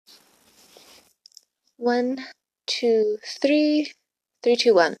One, two, three. Three,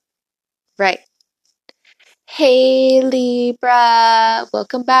 two, one. Right. Hey Libra!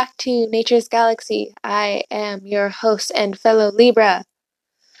 Welcome back to Nature's Galaxy. I am your host and fellow Libra.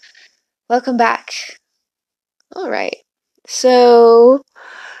 Welcome back. Alright. So,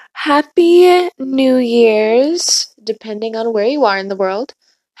 Happy New Year's, depending on where you are in the world.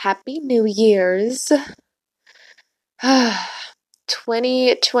 Happy New Year's.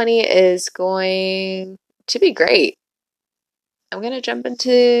 2020 is going to be great. I'm going to jump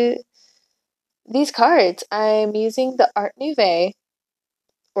into these cards. I'm using the Art Nouveau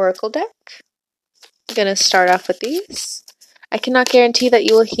Oracle deck. I'm going to start off with these. I cannot guarantee that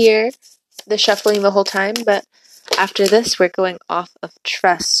you will hear the shuffling the whole time, but after this, we're going off of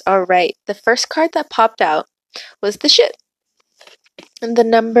trust. Alright, the first card that popped out was the Ship. And the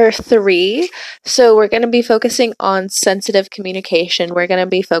number 3. So we're going to be focusing on sensitive communication. We're going to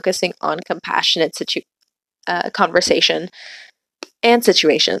be focusing on compassionate conversation and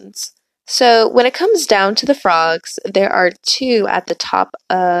situations. So when it comes down to the frogs, there are 2 at the top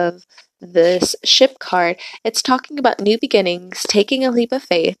of this Ship card. It's talking about new beginnings, taking a leap of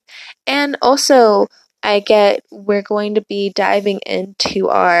faith, and also we're going to be diving into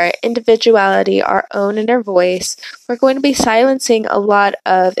our individuality, our own inner voice. We're going to be silencing a lot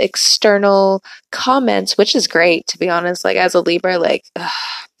of external comments, which is great, to be honest. Like, as a Libra,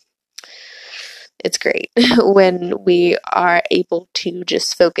 it's great when we are able to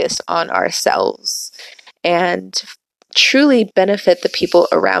just focus on ourselves and truly benefit the people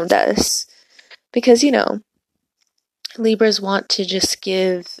around us. Because, Libras want to just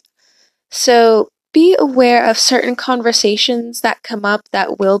give. So be aware of certain conversations that come up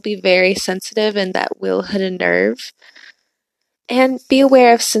that will be very sensitive and that will hit a nerve. And be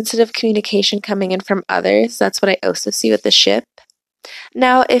aware of sensitive communication coming in from others. That's what I also see with the Ship.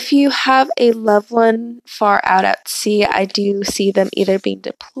 Now, if you have a loved one far out at sea, I do see them either being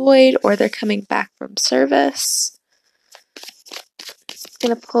deployed or they're coming back from service. I'm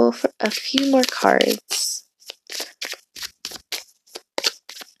going to pull for a few more cards.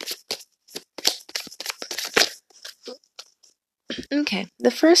 Okay,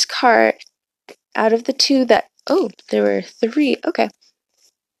 the first card out of the 2 there were 3. Okay.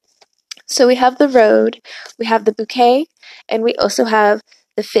 So we have the Road, we have the Bouquet, and we also have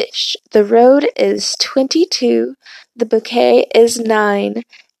the Fish. The Road is 22, the Bouquet is 9,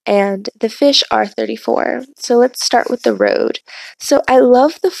 and the Fish are 34. So let's start with the Road. So I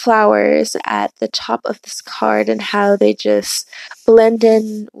love the flowers at the top of this card and how they just blend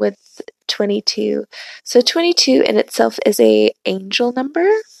in with 22. So 22 in itself is a angel number.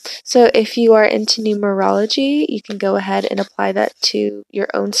 So if you are into numerology, you can go ahead and apply that to your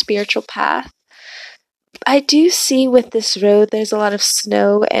own spiritual path. I do see with this road there's a lot of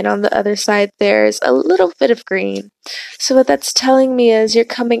snow, and on the other side there's a little bit of green. So what that's telling me is you're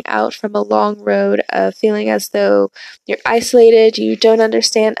coming out from a long road of feeling as though you're isolated, you don't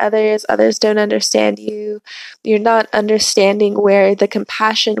understand others, others don't understand you, you're not understanding where the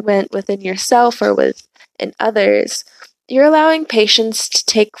compassion went within yourself or within others. You're allowing patience to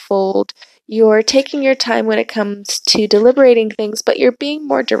take fold. You're taking your time when it comes to deliberating things, but you're being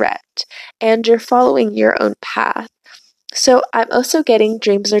more direct and you're following your own path. So I'm also getting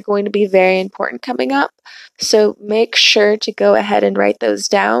dreams are going to be very important coming up. So make sure to go ahead and write those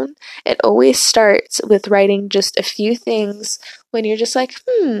down. It always starts with writing just a few things when you're just like,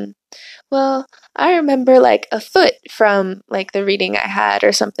 well, I remember like a foot from like the reading I had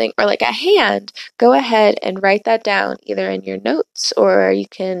or something, or like a hand. Go ahead and write that down either in your notes or you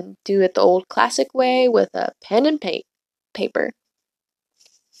can do it the old classic way with a pen and paper.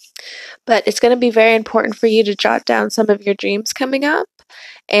 But it's going to be very important for you to jot down some of your dreams coming up.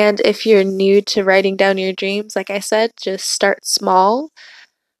 And if you're new to writing down your dreams, like I said, just start small.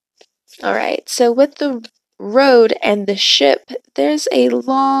 All right, so with the Road and the Ship, there's a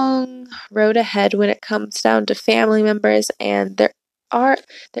long road ahead when it comes down to family members, and there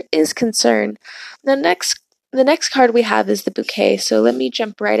is concern. The next card we have is the Bouquet, so let me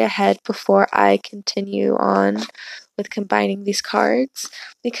jump right ahead before I continue on with combining these cards,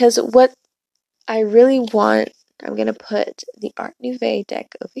 because what I really want, I'm going to put the Art Nouveau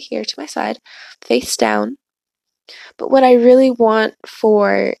deck over here to my side, face down. But what I really want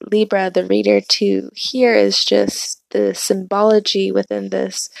for Libra, the reader, to hear is just the symbology within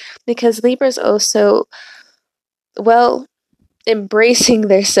this. Because Libra's also, embracing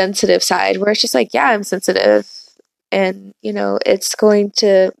their sensitive side, where it's just like, yeah, I'm sensitive. And, it's going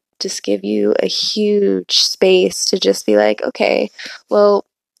to just give you a huge space to just be like, okay, well,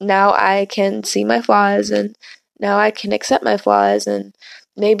 now I can see my flaws and now I can accept my flaws and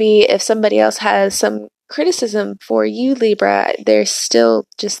maybe if somebody else has some criticism for you, Libra, there's still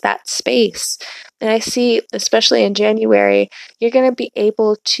just that space. And I see, especially in January, you're going to be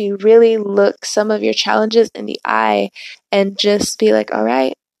able to really look some of your challenges in the eye and just be like, all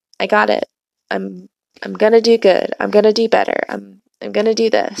right, I got it. I'm going to do good. I'm going to do better. I'm going to do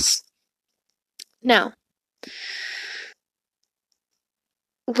this. Now,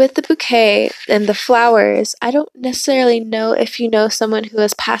 with the bouquet and the flowers, I don't necessarily know if you know someone who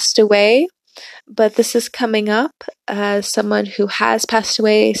has passed away, but this is coming up as someone who has passed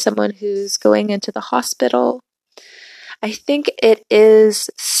away, someone who's going into the hospital. I think it is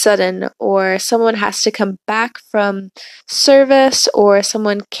sudden, or someone has to come back from service, or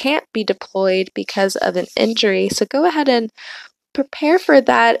someone can't be deployed because of an injury. So go ahead and prepare for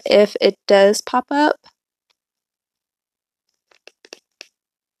that if it does pop up.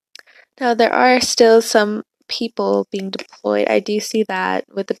 Now, there are still some people being deployed. I do see that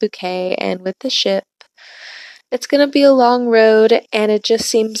with the bouquet and with the ship. It's going to be a long road, and it just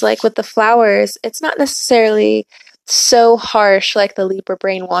seems like with the flowers, it's not necessarily so harsh like the Libra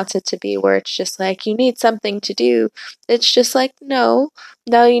brain wants it to be, where it's just like you need something to do. It's just like, no,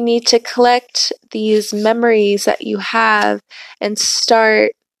 now you need to collect these memories that you have and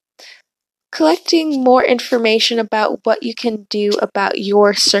start collecting more information about what you can do about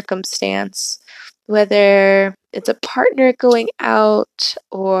your circumstance, whether it's a partner going out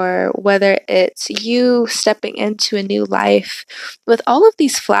or whether it's you stepping into a new life with all of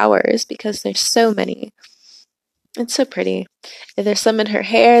these flowers, because there's so many. It's so pretty. There's some in her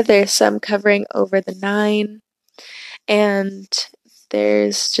hair, there's some covering over the 9, and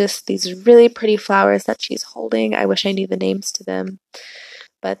there's just these really pretty flowers that she's holding. I wish I knew the names to them,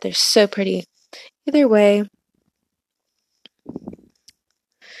 but they're so pretty. Either way,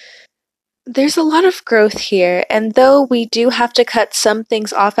 there's a lot of growth here, and though we do have to cut some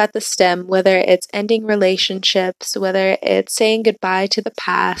things off at the stem, whether it's ending relationships, whether it's saying goodbye to the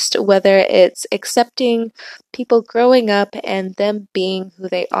past, whether it's accepting people growing up and them being who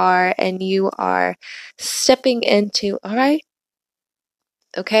they are, and you are stepping into, all right,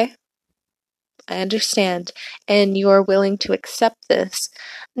 okay, I understand, and you're willing to accept this.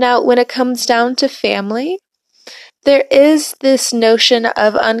 Now, when it comes down to family, there is this notion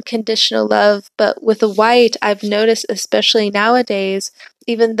of unconditional love, but with a white, I've noticed, especially nowadays,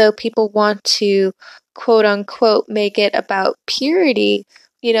 even though people want to quote unquote make it about purity,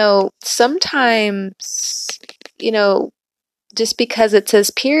 sometimes, just because it says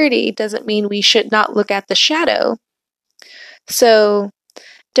purity doesn't mean we should not look at the shadow. So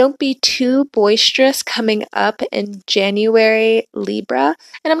don't be too boisterous coming up in January, Libra.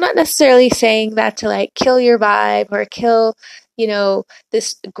 And I'm not necessarily saying that to like kill your vibe or kill,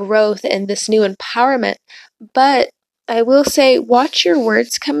 this growth and this new empowerment. But I will say, watch your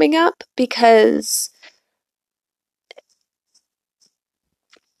words coming up, because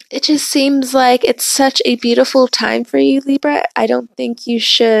it just seems like it's such a beautiful time for you, Libra. I don't think you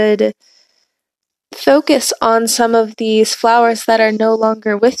should focus on some of these flowers that are no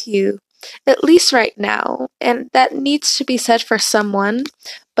longer with you, at least right now. And that needs to be said for someone.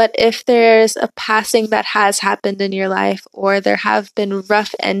 But if there's a passing that has happened in your life, or there have been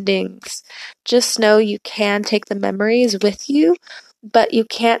rough endings, just know you can take the memories with you, but you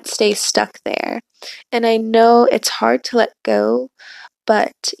can't stay stuck there. And I know it's hard to let go,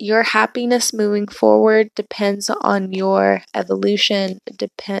 but your happiness moving forward depends on your evolution,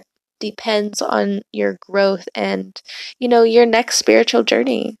 depends on your growth and, your next spiritual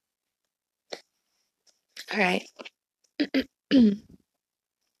journey. All right.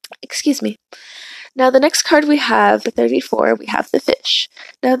 Excuse me. Now, the next card we have, the 34, we have the Fish.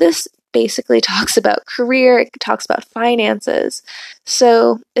 Now, this basically talks about career, it talks about finances.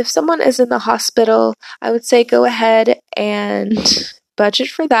 So, if someone is in the hospital, I would say go ahead and budget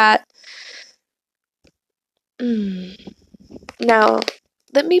for that. Now,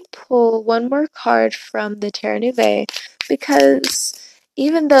 let me pull one more card from the Terra Neve, because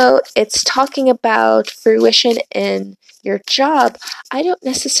even though it's talking about fruition in your job, I don't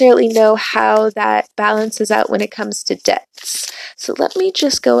necessarily know how that balances out when it comes to debts. So let me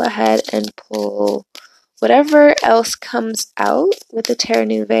just go ahead and pull whatever else comes out with the Terra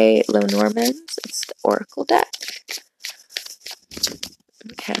Neve Lenormands. It's the Oracle deck.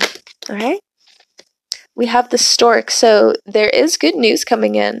 Okay, all right. We have the Stork, so there is good news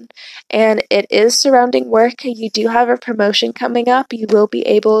coming in, and it is surrounding work. You do have a promotion coming up. You will be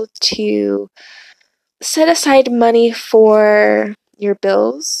able to set aside money for, your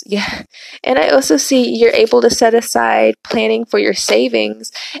bills. Yeah. And I also see you're able to set aside planning for your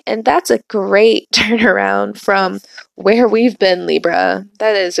savings. And that's a great turnaround from where we've been, Libra.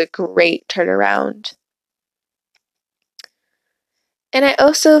 That is a great turnaround. And I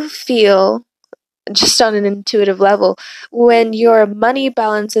also feel, just on an intuitive level, when your money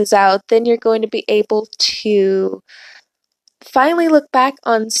balances out, then you're going to be able to finally look back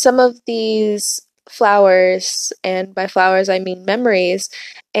on some of these flowers, and by flowers I mean memories,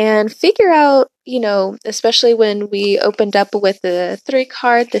 and figure out, especially when we opened up with the 3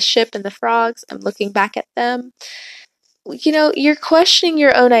 card, the ship and the frogs, I'm looking back at them. You're questioning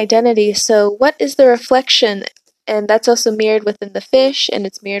your own identity, so what is the reflection? And that's also mirrored within the fish, and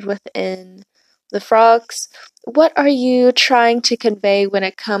it's mirrored within the frogs. What are you trying to convey when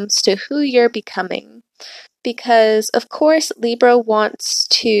it comes to who you're becoming? Because, of course, Libra wants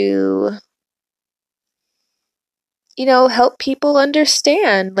to, help people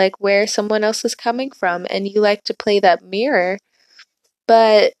understand, like, where someone else is coming from, and you like to play that mirror.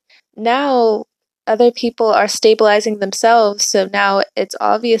 But now other people are stabilizing themselves, so now it's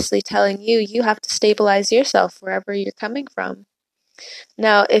obviously telling you you have to stabilize yourself wherever you're coming from.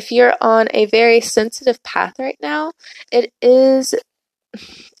 Now, if you're on a very sensitive path right now, it is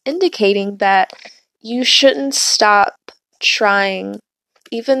indicating that you shouldn't stop trying.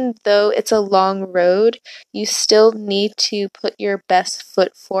 Even though it's a long road, you still need to put your best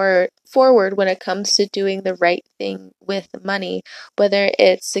foot forward when it comes to doing the right thing with money, whether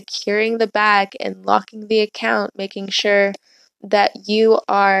it's securing the bag and locking the account, making sure that you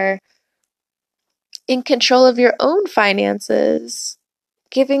are in control of your own finances,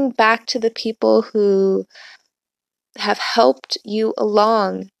 giving back to the people who have helped you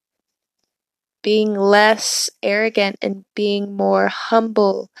along, being less arrogant and being more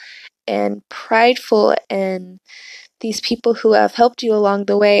humble and prideful, and these people who have helped you along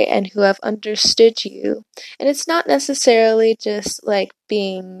the way and who have understood you. And it's not necessarily just like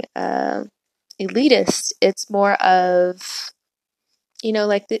being elitist, it's more of,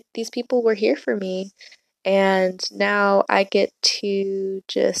 like these people were here for me, and now I get to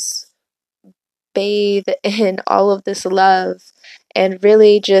just bathe in all of this love and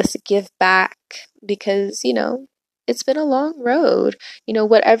really just give back because, it's been a long road,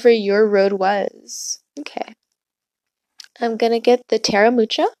 whatever your road was. Okay. I'm gonna get the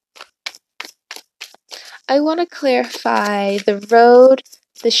Taramucha. I want to clarify the road,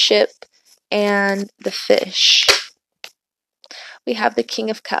 the ship, and the fish. We have the King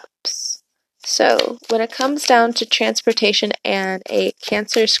of Cups. So, when it comes down to transportation and a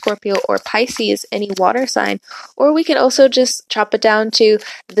Cancer, Scorpio, or Pisces, any water sign, or we can also just chop it down to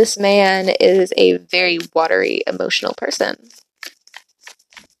this man is a very watery, emotional person.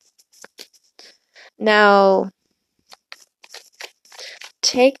 Now,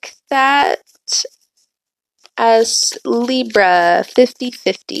 take that as Libra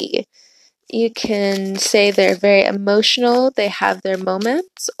 50-50. You can say they're very emotional, they have their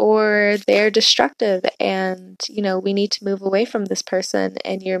moments, or they're destructive, and we need to move away from this person,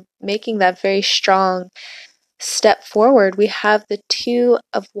 and you're making that very strong step forward. We have the Two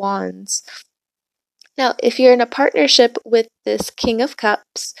of Wands. Now, if you're in a partnership with this King of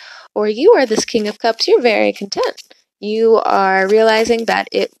Cups, or you are this King of Cups, you're very content. You are realizing that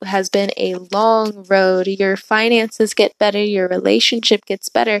it has been a long road. Your finances get better, your relationship gets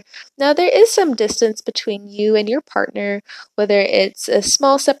better. Now, there is some distance between you and your partner, whether it's a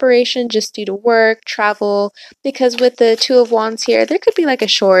small separation just due to work, travel, because with the Two of Wands here, there could be like a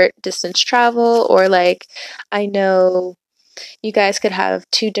short distance travel, or like, I know you guys could have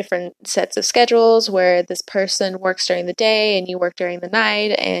 2 different sets of schedules where this person works during the day and you work during the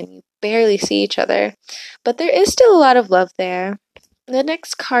night and you barely see each other. But there is still a lot of love there. The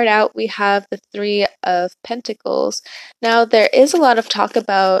next card out, we have the Three of Pentacles. Now, there is a lot of talk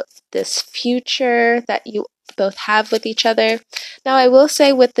about this future that you both have with each other. Now, I will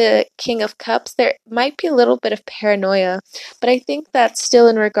say with the King of Cups, there might be a little bit of paranoia, but I think that's still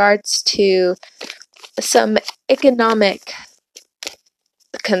in regards to some economic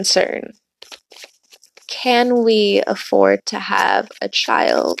concern. Can we afford to have a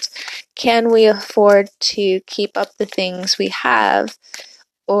child? Can we afford to keep up the things we have?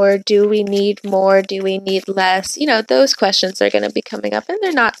 Or do we need more? Do we need less? Those questions are going to be coming up, and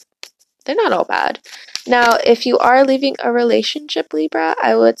they're not all bad. Now, if you are leaving a relationship, Libra,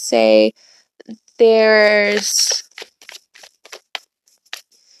 I would say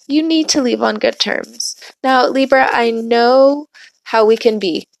you need to leave on good terms. Now, Libra, I know how we can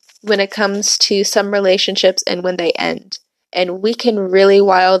be when it comes to some relationships and when they end, and we can really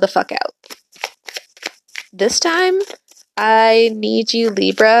wild the fuck out. This time, I need you,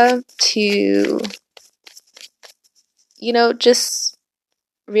 Libra, to, just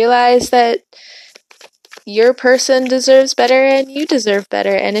realize that your person deserves better and you deserve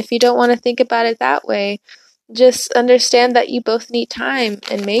better. And if you don't want to think about it that way, just understand that you both need time.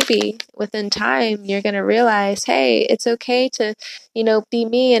 And maybe within time, you're going to realize, hey, it's okay to, be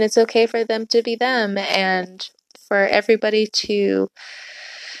me, and it's okay for them to be them, and for everybody to,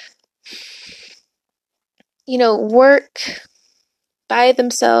 work by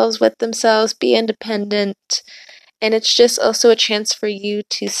themselves, with themselves, be independent. And it's just also a chance for you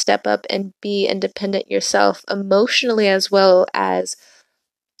to step up and be independent yourself, emotionally as well as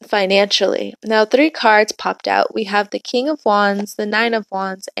financially. Now, 3 cards popped out. We have the King of Wands, the Nine of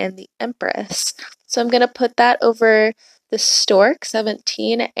Wands, and the Empress. So I'm going to put that over the Stork,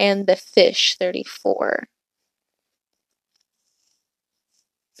 17, and the Fish, 34.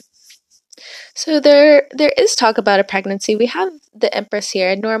 So there is talk about a pregnancy. We have the Empress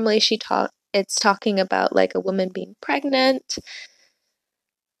here. Normally it's talking about like a woman being pregnant.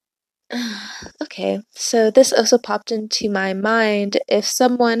 Okay, so this also popped into my mind. If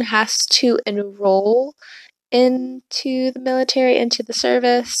someone has to enroll into the military, into the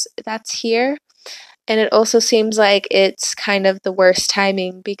service, that's here. And it also seems like it's kind of the worst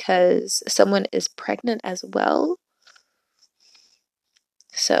timing because someone is pregnant as well.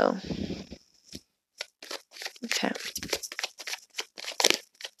 So, okay.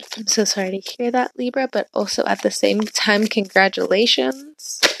 I'm so sorry to hear that, Libra, but also at the same time,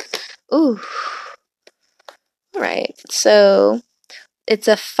 congratulations. Ooh. Alright, so it's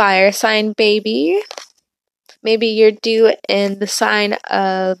a fire sign baby. Maybe you're due in the sign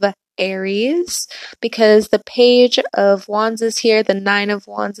of Aries, because the Page of Wands is here, the Nine of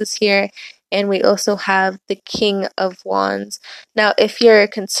Wands is here, and we also have the King of Wands. Now, if you're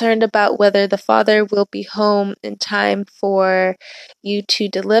concerned about whether the father will be home in time for you to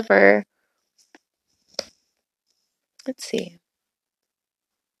deliver, let's see.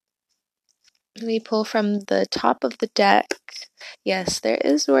 Let me pull from the top of the deck. Yes, there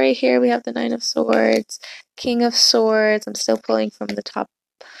is worry here. We have the Nine of Swords, King of Swords. I'm still pulling from the top.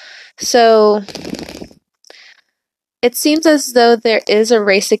 So it seems as though there is a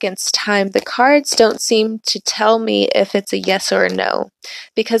race against time. The cards don't seem to tell me if it's a yes or a no,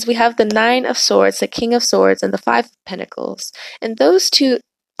 because we have the Nine of Swords, the King of Swords, and the Five of Pentacles. And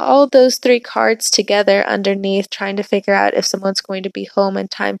all those 3 cards together underneath, trying to figure out if someone's going to be home in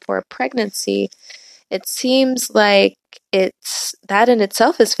time for a pregnancy, it seems like that in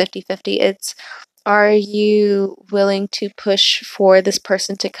itself is 50-50. It's, are you willing to push for this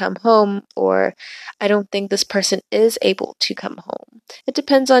person to come home, or I don't think this person is able to come home. It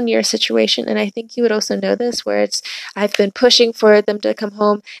depends on your situation, and I think you would also know this, where it's, I've been pushing for them to come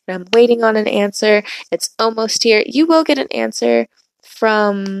home and I'm waiting on an answer. It's almost here. You will get an answer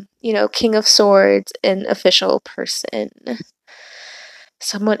from, King of Swords, an official person,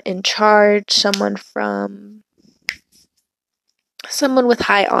 someone in charge, someone with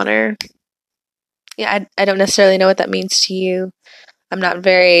high honor. Yeah, I don't necessarily know what that means to you. I'm not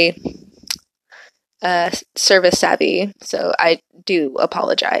very service savvy, so I do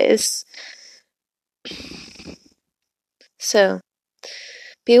apologize. So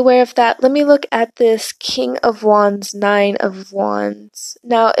be aware of that. Let me look at this King of Wands, Nine of Wands.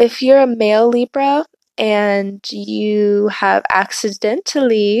 Now, if you're a male Libra and you have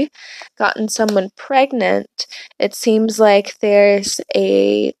accidentally gotten someone pregnant, it seems like there's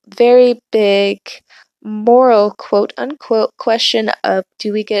a very big moral, quote unquote, question of,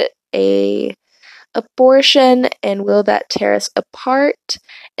 do we get a abortion, and will that tear us apart?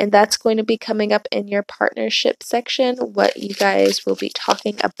 And that's going to be coming up in your partnership section, what you guys will be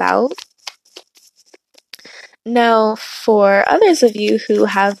talking about. Now, for others of you who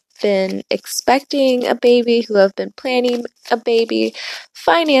have been expecting a baby, who have been planning a baby,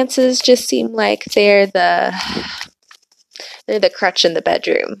 finances just seem like they're the crutch in the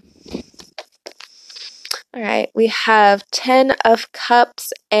bedroom. All right, we have 10 of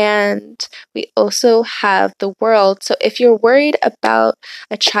Cups, and we also have the World. So if you're worried about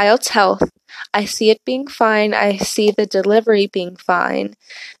a child's health, I see it being fine. I see the delivery being fine.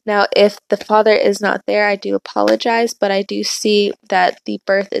 Now, if the father is not there, I do apologize, but I do see that the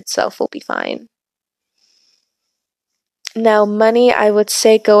birth itself will be fine. Now, money, I would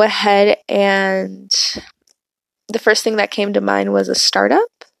say go ahead, and the first thing that came to mind was a startup.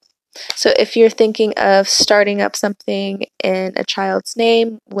 So if you're thinking of starting up something in a child's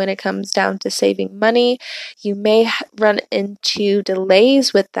name, when it comes down to saving money, you may run into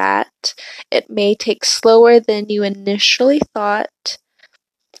delays with that. It may take slower than you initially thought.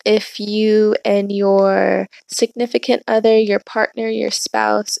 if you and your significant other, your partner, your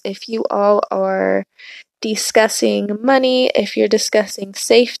spouse, if you all are discussing money, if you're discussing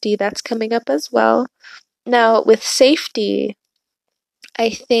safety, that's coming up as well. Now, with safety, I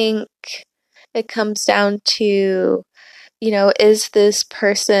think it comes down to, is this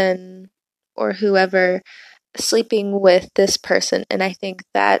person or whoever sleeping with this person? And I think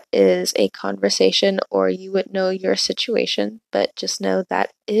that is a conversation, or you would know your situation, but just know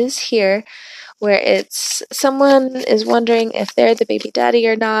that is here where it's someone is wondering if they're the baby daddy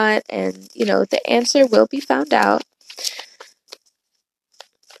or not, and the answer will be found out.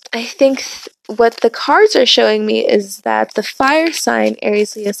 I think what the cards are showing me is that the fire sign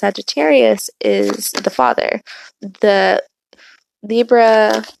Aries, Leo, Sagittarius is the father. The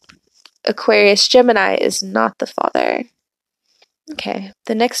Libra, Aquarius, Gemini is not the father. Okay,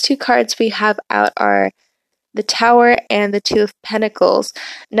 the next two cards we have out are the Tower and the Two of Pentacles.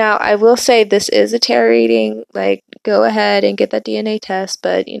 Now, I will say this is a tarot reading. Like, go ahead and get that DNA test,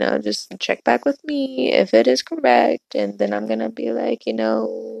 but, just check back with me if it is correct, and then I'm gonna be like,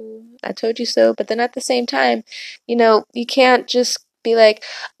 I told you so. But then at the same time, you can't just be like,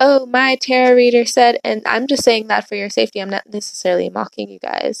 oh, my tarot reader said, and I'm just saying that for your safety. I'm not necessarily mocking you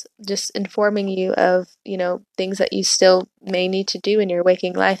guys, just informing you of, things that you still may need to do in your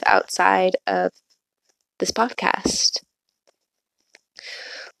waking life outside of this podcast.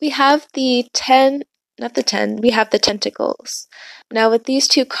 We have the 10, not the 10, we have the Tentacles. Now, with these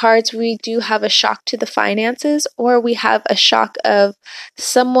two cards, we do have a shock to the finances, or we have a shock of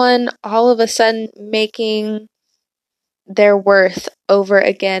someone all of a sudden making their worth over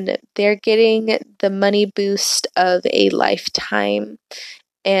again. They're getting the money boost of a lifetime,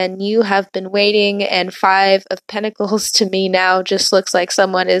 and you have been waiting, and Five of Pentacles to me now just looks like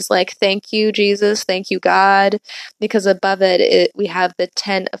someone is like, thank you, Jesus, thank you, God, because above it we have the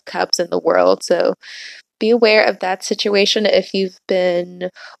 10 of Cups in the World. So be aware of that situation if you've been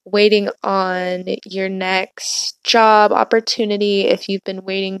waiting on your next job opportunity, if you've been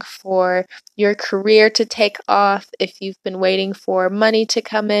waiting for your career to take off, if you've been waiting for money to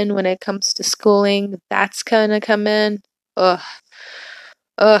come in when it comes to schooling, that's gonna come in. Ugh.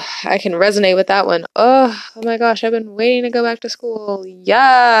 Ugh, I can resonate with that one. Oh my gosh, I've been waiting to go back to school.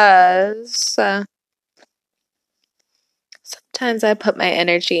 Yes. Sometimes I put my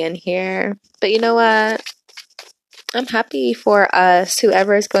energy in here, but you know what? I'm happy for us,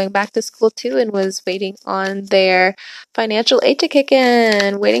 whoever is going back to school too and was waiting on their financial aid to kick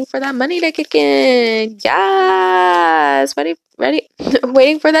in, waiting for that money to kick in. Yes. Ready,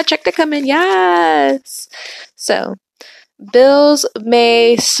 waiting for that check to come in. Yes. So, bills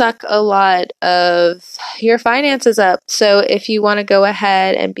may suck a lot of your finances up. So if you want to go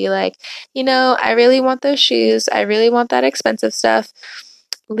ahead and be like, I really want those shoes, I really want that expensive stuff,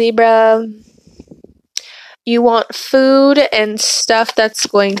 Libra, you want food and stuff that's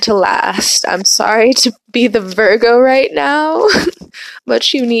going to last. I'm sorry to be the Virgo right now,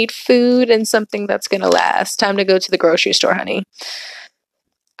 but you need food and something that's going to last. Time to go to the grocery store, honey.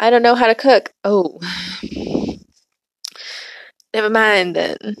 I don't know how to cook. Oh. Never mind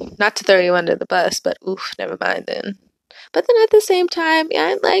then. Not to throw you under the bus, but oof, never mind then. But then at the same time,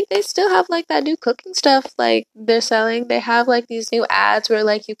 yeah, like they still have like that new cooking stuff like they're selling. They have like these new ads where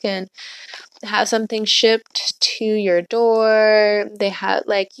like you can have something shipped to your door. They have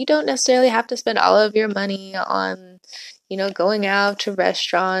like you don't necessarily have to spend all of your money on, going out to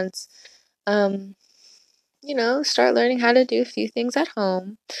restaurants. Start learning how to do a few things at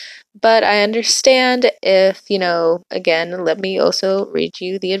home. But I understand if, again, let me also read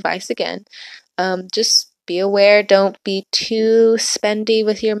you the advice again. Just be aware, don't be too spendy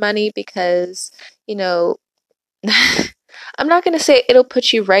with your money because, I'm not going to say it'll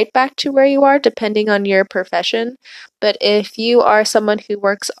put you right back to where you are depending on your profession, but if you are someone who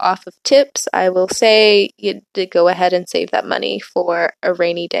works off of tips, I will say you to go ahead and save that money for a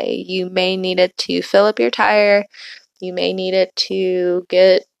rainy day. You may need it to fill up your tire. You may need it to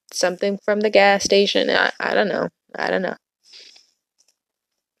get something from the gas station. I don't know.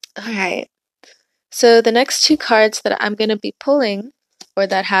 All right. So the next two cards that I'm going to be pulling, or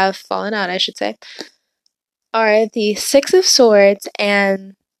that have fallen out, I should say, are the Six of Swords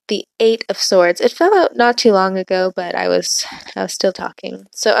and the Eight of Swords. It fell out not too long ago, but I was still talking.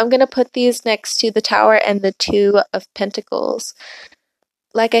 So I'm going to put these next to the Tower and the Two of Pentacles.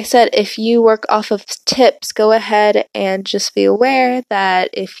 Like I said, if you work off of tips, go ahead and just be aware that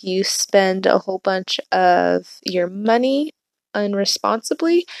if you spend a whole bunch of your money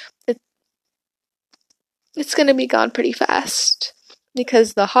unresponsibly, it's going to be gone pretty fast.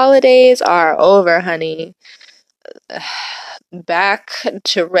 Because the holidays are over, honey. back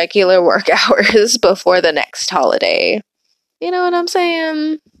to regular work hours before the next holiday. You know what I'm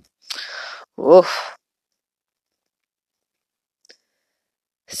saying? Oof.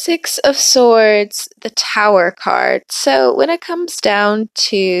 Six of Swords, the Tower card. So when it comes down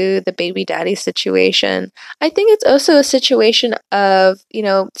to the baby daddy situation, I think it's also a situation of,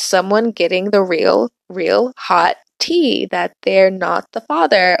 someone getting the real hot tea that they're not the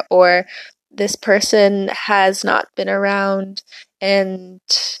father, or this person has not been around and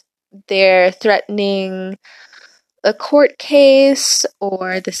they're threatening a court case,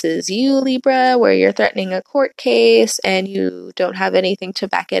 or this is you, Libra, where you're threatening a court case and you don't have anything to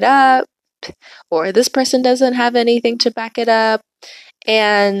back it up, or this person doesn't have anything to back it up.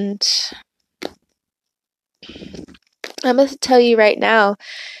 And I'm going to tell you right now,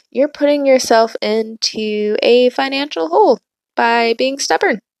 you're putting yourself into a financial hole by being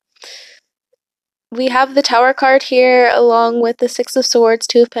stubborn. We have the Tower card here along with the Six of Swords,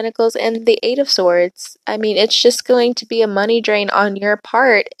 Two of Pentacles, and the Eight of Swords. I mean, it's just going to be a money drain on your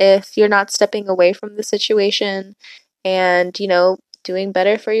part if you're not stepping away from the situation and, doing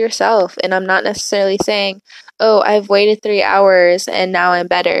better for yourself. And I'm not necessarily saying, oh, I've waited 3 hours and now I'm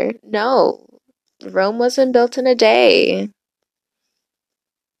better. No, Rome wasn't built in a day.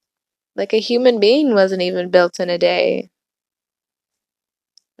 Like a human being wasn't even built in a day.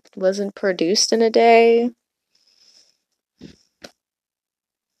 Wasn't produced in a day.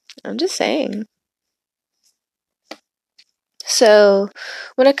 I'm just saying. So,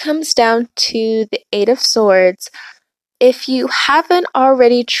 when it comes down to the Eight of Swords, if you haven't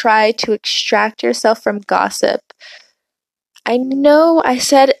already tried to extract yourself from gossip, I know I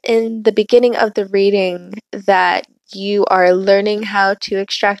said in the beginning of the reading that you are learning how to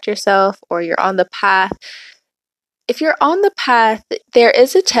extract yourself or you're on the path. If you're on the path, there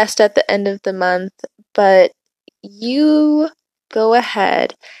is a test at the end of the month, but you go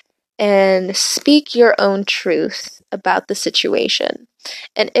ahead and speak your own truth about the situation.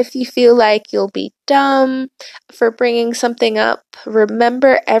 And if you feel like you'll be dumb for bringing something up,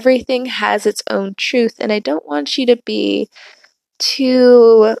 remember everything has its own truth. And I don't want you to be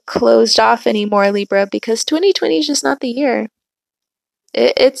too closed off anymore, Libra, because 2020 is just not the year.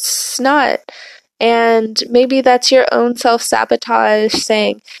 It's not. And maybe that's your own self sabotage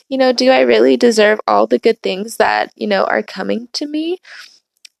saying, do I really deserve all the good things that, are coming to me?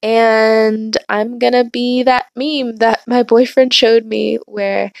 And I'm gonna be that meme that my boyfriend showed me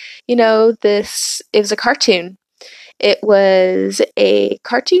where, it was a cartoon. It was a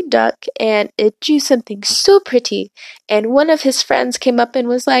cartoon duck and it drew something so pretty. And one of his friends came up and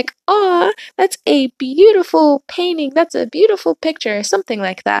was like, "Aw, that's a beautiful painting. That's a beautiful picture," something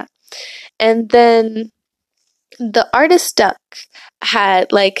like that. And then the artist duck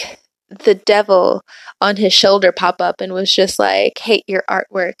had like the devil on his shoulder pop up and was just like, "Hate your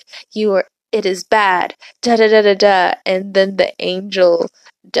artwork. It is bad. Da da da da da." And then the angel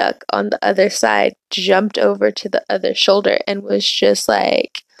duck on the other side jumped over to the other shoulder and was just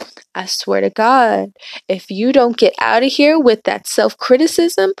like, "I swear to God, if you don't get out of here with that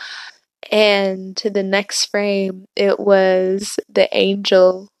self-criticism." And to the next frame, it was the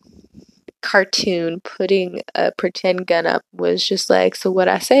angel cartoon putting a pretend gun up, was just like, "So what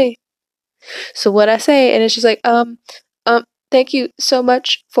I say? So what I say?" And it's just like, thank you so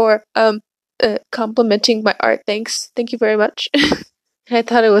much for complimenting my art. Thank you very much. And I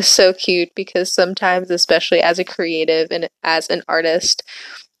thought it was so cute because sometimes, especially as a creative and as an artist,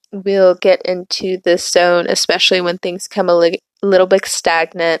 we'll get into this zone, especially when things come a little bit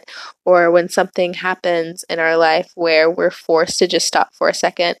stagnant, or when something happens in our life where we're forced to just stop for a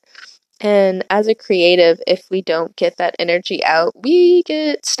second. And as a creative, if we don't get that energy out, we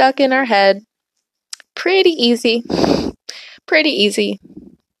get stuck in our head pretty easy. Pretty easy.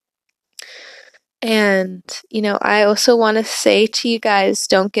 And, I also want to say to you guys,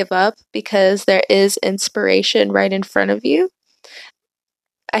 don't give up, because there is inspiration right in front of you.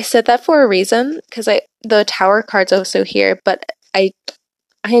 I said that for a reason, because the Tower card's also here, but I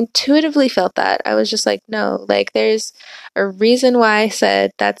intuitively felt that. I was just like, no, like there's a reason why I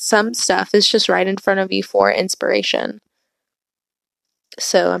said that some stuff is just right in front of you for inspiration.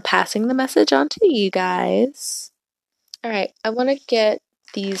 So I'm passing the message on to you guys. All right, I want to get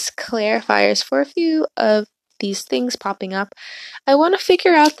these clarifiers for a few of these things popping up. I want to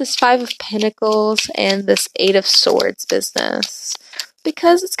figure out this Five of Pentacles and this Eight of Swords business,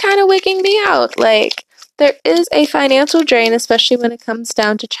 because it's kind of wigging me out. Like, there is a financial drain, especially when it comes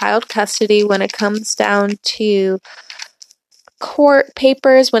down to child custody, when it comes down to court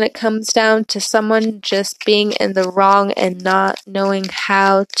papers, when it comes down to someone just being in the wrong and not knowing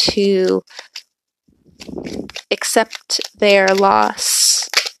how to accept their loss.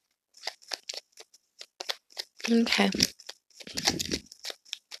 Okay.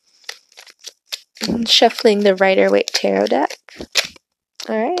 Shuffling the Rider-Waite Tarot deck.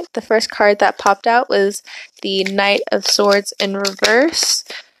 Alright, the first card that popped out was the Knight of Swords in reverse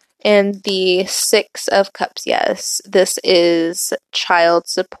and the Six of Cups. Yes, this is child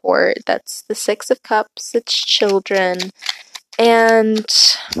support. That's the Six of Cups, it's children. And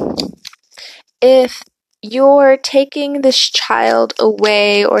if you're taking this child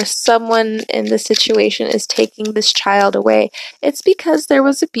away, or someone in the situation is taking this child away, it's because there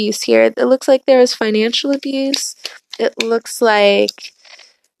was abuse here. It looks like there was financial abuse. It looks like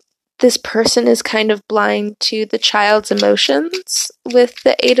this person is kind of blind to the child's emotions with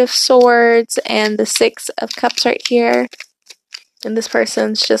the Eight of Swords and the Six of Cups right here. And this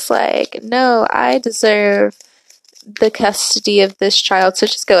person's just like, no, I deserve the custody of this child, so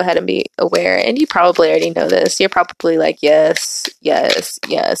just go ahead and be aware. And you probably already know this. You're probably like, yes, yes,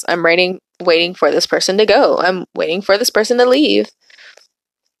 yes. I'm waiting for this person to go. I'm waiting for this person to leave.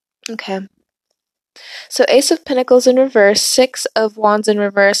 Okay. So Ace of Pentacles in reverse, Six of Wands in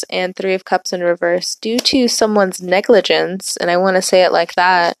reverse, and Three of Cups in reverse. Due to someone's negligence, and I want to say it like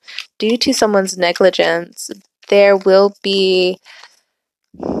that, due to someone's negligence, there will be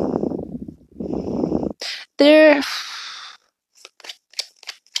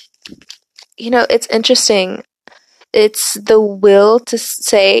it's interesting. It's the will to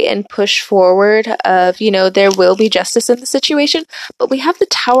say and push forward of, there will be justice in the situation, but we have the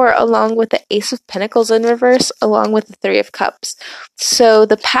Tower along with the Ace of Pentacles in reverse, along with the Three of Cups. So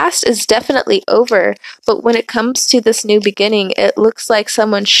the past is definitely over, but when it comes to this new beginning, it looks like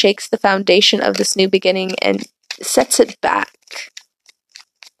someone shakes the foundation of this new beginning and sets it back.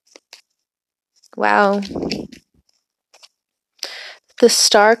 Wow. The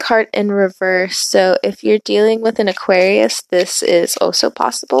Star card in reverse. So if you're dealing with an Aquarius, this is also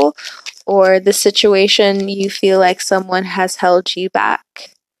possible. Or the situation, you feel like someone has held you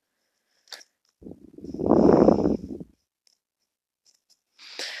back.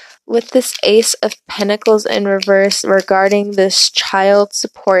 With this Ace of Pentacles in reverse regarding this child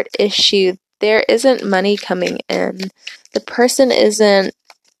support issue, there isn't money coming in. The person isn't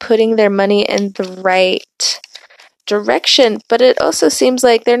putting their money in the right direction, but it also seems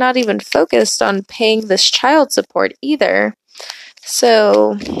like they're not even focused on paying this child support either.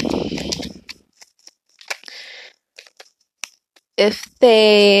 So if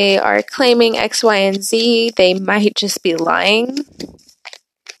they are claiming X, Y, and Z, they might just be lying.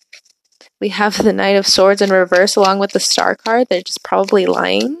 We have the Knight of Swords in reverse along with the Star card. They're just probably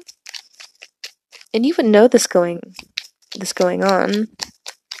lying. And you would know this going on.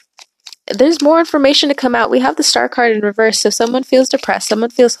 There's more information to come out. We have the Star card in reverse, so someone feels depressed, someone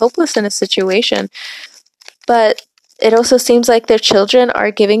feels hopeless in a situation, but it also seems like their children are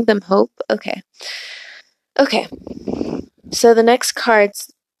giving them hope. Okay. So the next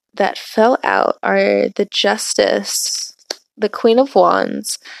cards that fell out are the Justice, the Queen of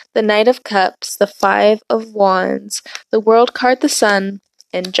Wands, the Knight of Cups, the Five of Wands, the World card, the Sun,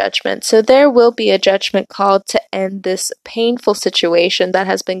 and Judgment. So there will be a judgment called to end this painful situation that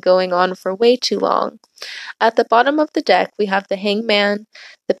has been going on for way too long. At the bottom of the deck, we have the Hangman,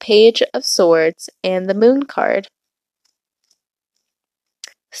 the Page of Swords, and the Moon card.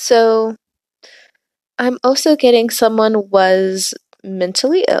 So I'm also getting someone was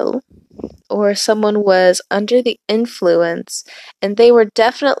mentally ill, or someone was under the influence, and they were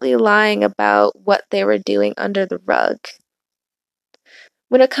definitely lying about what they were doing under the rug.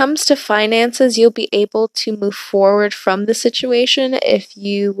 When it comes to finances, you'll be able to move forward from the situation. If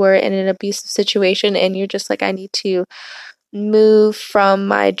you were in an abusive situation and you're just like, I need to move from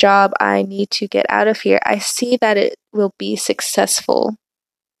my job, I need to get out of here, I see that it will be successful.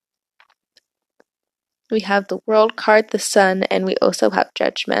 We have the World card, the Sun, and we also have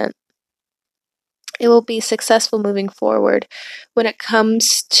Judgment. It will be successful moving forward. When it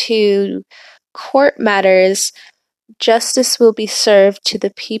comes to court matters, justice will be served to the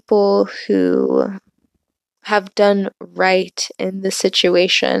people who have done right in the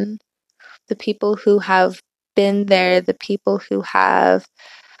situation, the people who have been there, the people who have...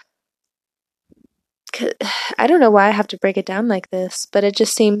 I don't know why I have to break it down like this, but it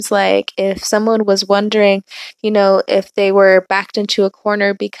just seems like if someone was wondering, if they were backed into a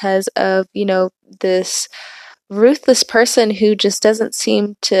corner because of, this ruthless person who just doesn't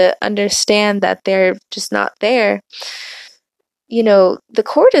seem to understand that they're just not there, the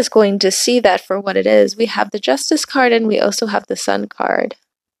court is going to see that for what it is. We have the Justice card and we also have the Sun card.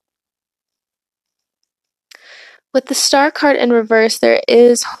 With the Star card in reverse, there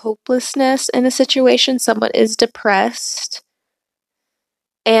is hopelessness in a situation. Someone is depressed.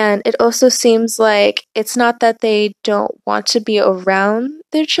 And it also seems like it's not that they don't want to be around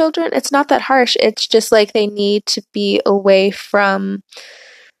their children. It's not that harsh. It's just like they need to be away from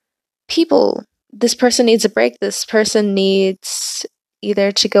people. This person needs a break. This person needs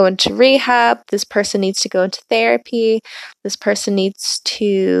either to go into rehab. This person needs to go into therapy. This person needs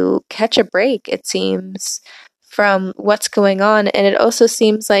to catch a break, it seems, from what's going on. And it also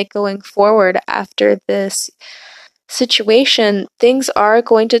seems like going forward after this situation, things are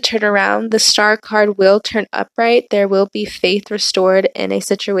going to turn around. The Star card will turn upright. There will be faith restored in a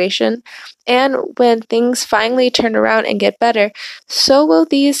situation. And when things finally turn around and get better, so will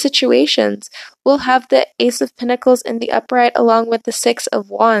these situations. We'll have the Ace of Pentacles in the upright along with the Six of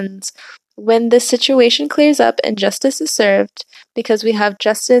Wands. When this situation clears up and justice is served, because we have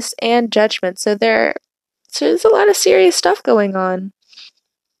justice and judgment, so there's a lot of serious stuff going on.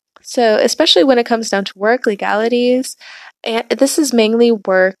 So, especially when it comes down to work, legalities, and this is mainly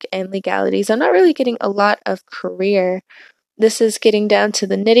work and legalities. I'm not really getting a lot of career. This is getting down to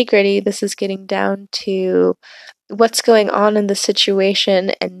the nitty gritty. This is getting down to what's going on in the situation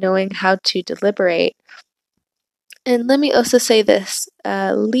and knowing how to deliberate. And let me also say this,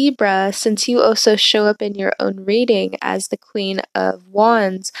 Libra, since you also show up in your own reading as the Queen of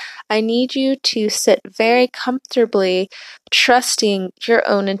Wands, I need you to sit very comfortably trusting your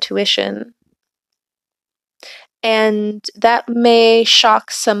own intuition. And that may shock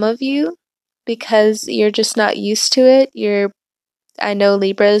some of you because you're just not used to it. I know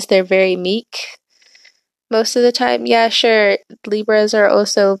Libras, they're very meek most of the time. Yeah, sure, Libras are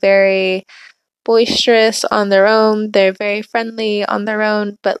also very boisterous on their own. They're very friendly on their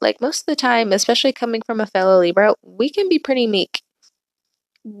own, but like most of the time, especially coming from a fellow Libra, we can be pretty meek.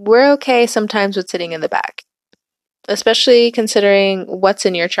 We're okay sometimes with sitting in the back, especially considering what's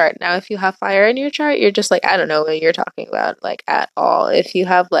in your chart. Now, if you have fire in your chart, you're just like, I don't know what you're talking about, like at all. If you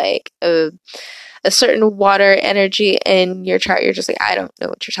have like a certain water energy in your chart, you're just like, I don't know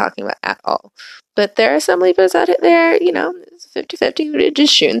what you're talking about at all. But there are some Libras out there, it's 50-50,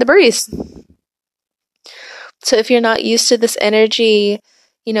 just shooting the breeze. So if you're not used to this energy,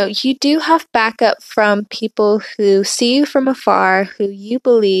 you do have backup from people who see you from afar, who you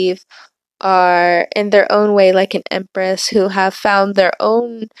believe are in their own way like an empress, who have found their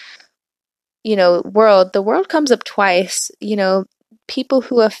own, world. The world comes up twice, people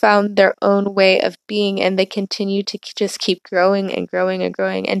who have found their own way of being and they continue to just keep growing and growing and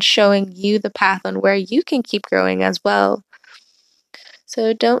growing and showing you the path on where you can keep growing as well.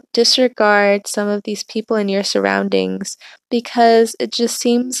 So don't disregard some of these people in your surroundings because it just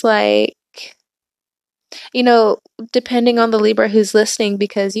seems like, depending on the Libra who's listening,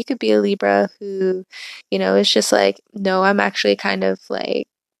 because you could be a Libra who, is just like, no, I'm actually kind of like,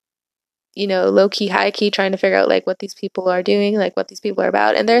 low key, high key, trying to figure out like what these people are doing, like what these people are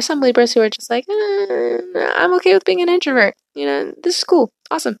about. And there are some Libras who are just like, I'm okay with being an introvert. This is cool.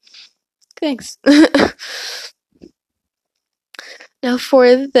 Awesome. Thanks. Now, for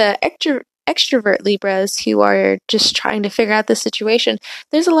the extrovert Libras who are just trying to figure out the situation,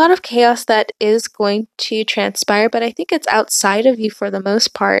 there's a lot of chaos that is going to transpire, but I think it's outside of you for the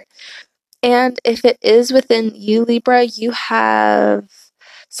most part. And if it is within you, Libra, you have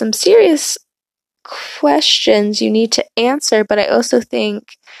some serious questions you need to answer, but I also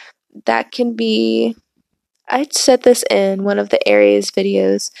think that can be. I said this in one of the Aries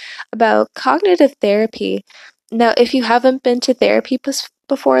videos about cognitive therapy. Now, if you haven't been to therapy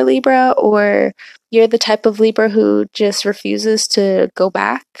before, Libra, or you're the type of Libra who just refuses to go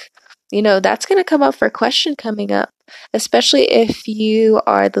back, that's going to come up for question coming up, especially if you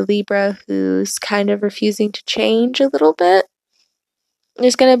are the Libra who's kind of refusing to change a little bit.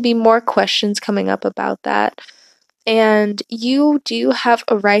 There's going to be more questions coming up about that. And you do have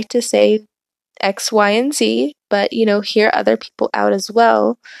a right to say X, Y, and Z, but hear other people out as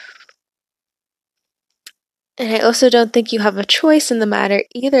well. And I also don't think you have a choice in the matter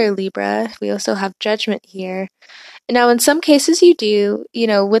either, Libra. We also have judgment here. Now, in some cases you do,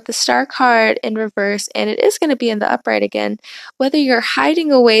 with the Star card in reverse, and it is going to be in the upright again, whether you're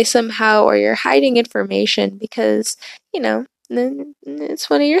hiding away somehow or you're hiding information because, it's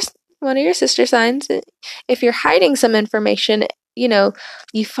one of your sister signs. If you're hiding some information, you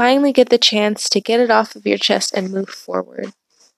finally get the chance to get it off of your chest and move forward.